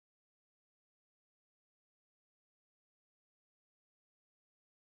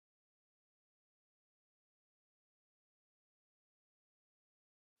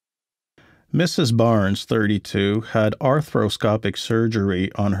Mrs. Barnes, 32, had arthroscopic surgery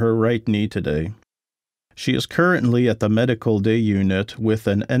on her right knee today. She is currently at the medical day unit with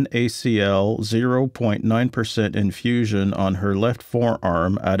an NaCl 0.9% infusion on her left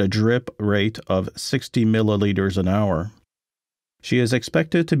forearm at a drip rate of 60 milliliters an hour. She is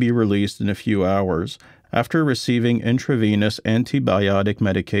expected to be released in a few hours after receiving intravenous antibiotic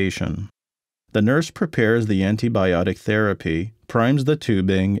medication. The nurse prepares the antibiotic therapy, primes the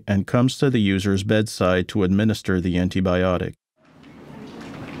tubing, and comes to the user's bedside to administer the antibiotic.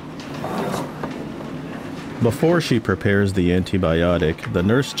 Before she prepares the antibiotic, the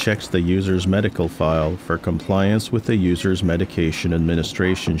nurse checks the user's medical file for compliance with the user's medication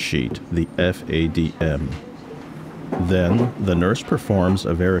administration sheet, the FADM. Then, the nurse performs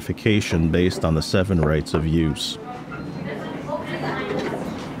a verification based on the 7 rights of use.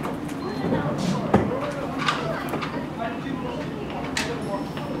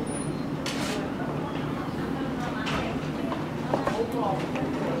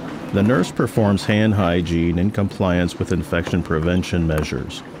 The nurse performs hand hygiene in compliance with infection prevention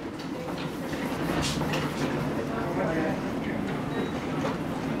measures.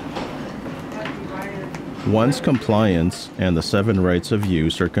 Once compliance and the 7 rights of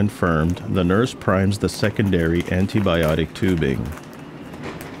use are confirmed, the nurse primes the secondary antibiotic tubing.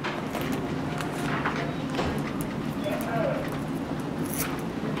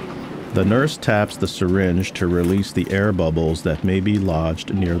 The nurse taps the syringe to release the air bubbles that may be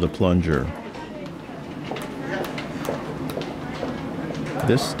lodged near the plunger.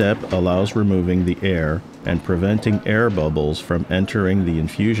 This step allows removing the air and preventing air bubbles from entering the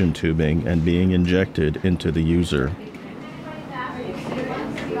infusion tubing and being injected into the user.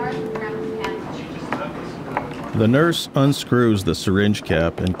 The nurse unscrews the syringe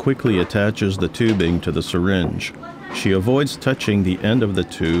cap and quickly attaches the tubing to the syringe. She avoids touching the end of the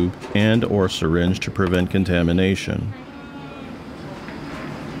tube and/or syringe to prevent contamination.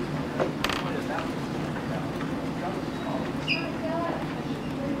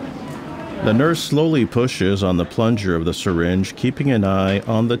 The nurse slowly pushes on the plunger of the syringe, keeping an eye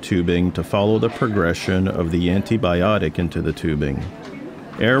on the tubing to follow the progression of the antibiotic into the tubing.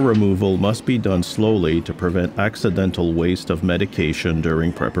 Air removal must be done slowly to prevent accidental waste of medication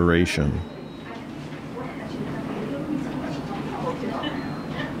during preparation.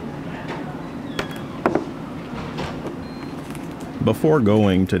 Before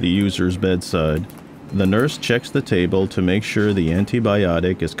going to the user's bedside, the nurse checks the table to make sure the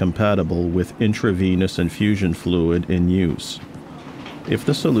antibiotic is compatible with intravenous infusion fluid in use. If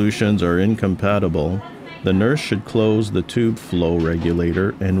the solutions are incompatible, the nurse should close the tube flow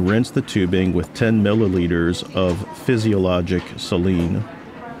regulator and rinse the tubing with 10 milliliters of physiologic saline,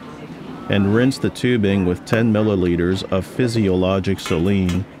 and rinse the tubing with 10 milliliters of physiologic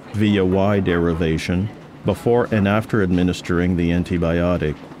saline via Y derivation before and after administering the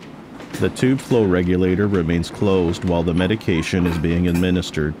antibiotic. The tube flow regulator remains closed while the medication is being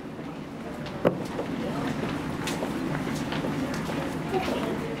administered.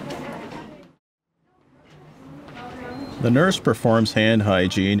 The nurse performs hand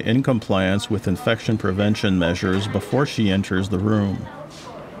hygiene in compliance with infection prevention measures before she enters the room.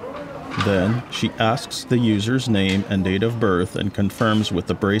 Then, she asks the user's name and date of birth and confirms with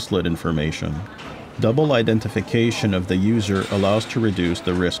the bracelet information. Double identification of the user allows to reduce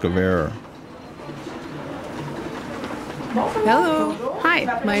the risk of error. Hello.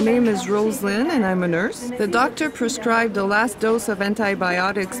 Hi, my name is Roselyn and I'm a nurse. The doctor prescribed the last dose of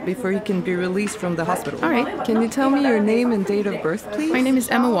antibiotics before he can be released from the hospital. All right. Can you tell me your name and date of birth, please? My name is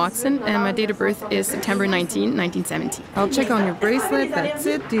Emma Watson and my date of birth is September 19, 1970. I'll check on your bracelet, that's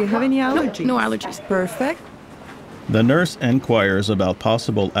it. Do you have any allergies? No allergies. Perfect. The nurse inquires about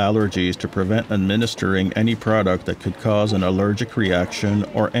possible allergies to prevent administering any product that could cause an allergic reaction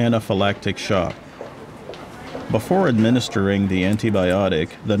or anaphylactic shock. Before administering the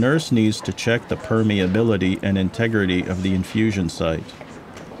antibiotic, the nurse needs to check the permeability and integrity of the infusion site.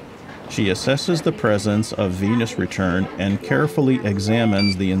 She assesses the presence of venous return and carefully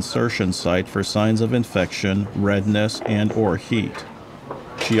examines the insertion site for signs of infection, redness, and/or heat.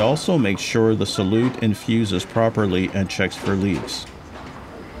 She also makes sure the solute infuses properly and checks for leaks.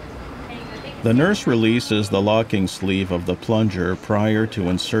 The nurse releases the locking sleeve of the plunger prior to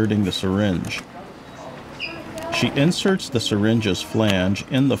inserting the syringe. She inserts the syringe's flange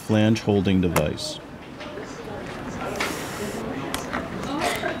in the flange holding device.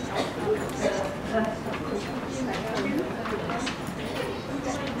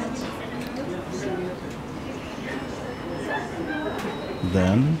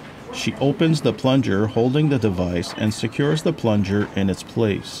 Then, she opens the plunger holding the device and secures the plunger in its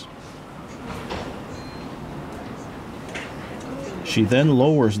place. She then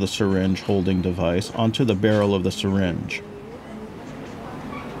lowers the syringe holding device onto the barrel of the syringe.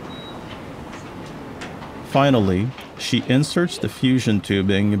 Finally, she inserts the fusion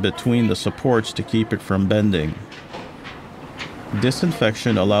tubing between the supports to keep it from bending.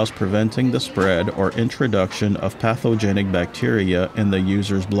 Disinfection allows preventing the spread or introduction of pathogenic bacteria in the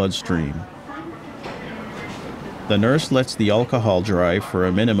user's bloodstream. The nurse lets the alcohol dry for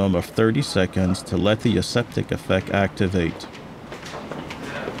a minimum of 30 seconds to let the aseptic effect activate.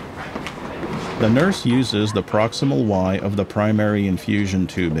 The nurse uses the proximal Y of the primary infusion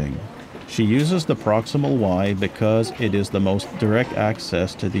tubing. She uses the proximal Y because it is the most direct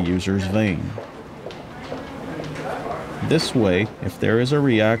access to the user's vein. This way, if there is a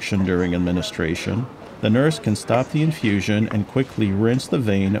reaction during administration, the nurse can stop the infusion and quickly rinse the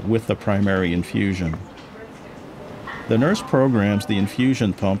vein with the primary infusion. The nurse programs the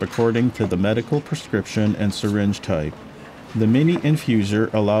infusion pump according to the medical prescription and syringe type. The mini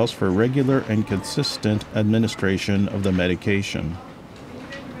infuser allows for regular and consistent administration of the medication.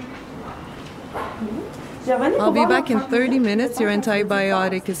 I'll be back in 30 minutes. Your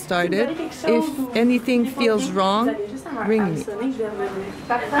antibiotic is started. If anything feels wrong, ring me.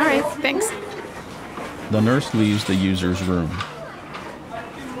 All right, thanks. The nurse leaves the user's room.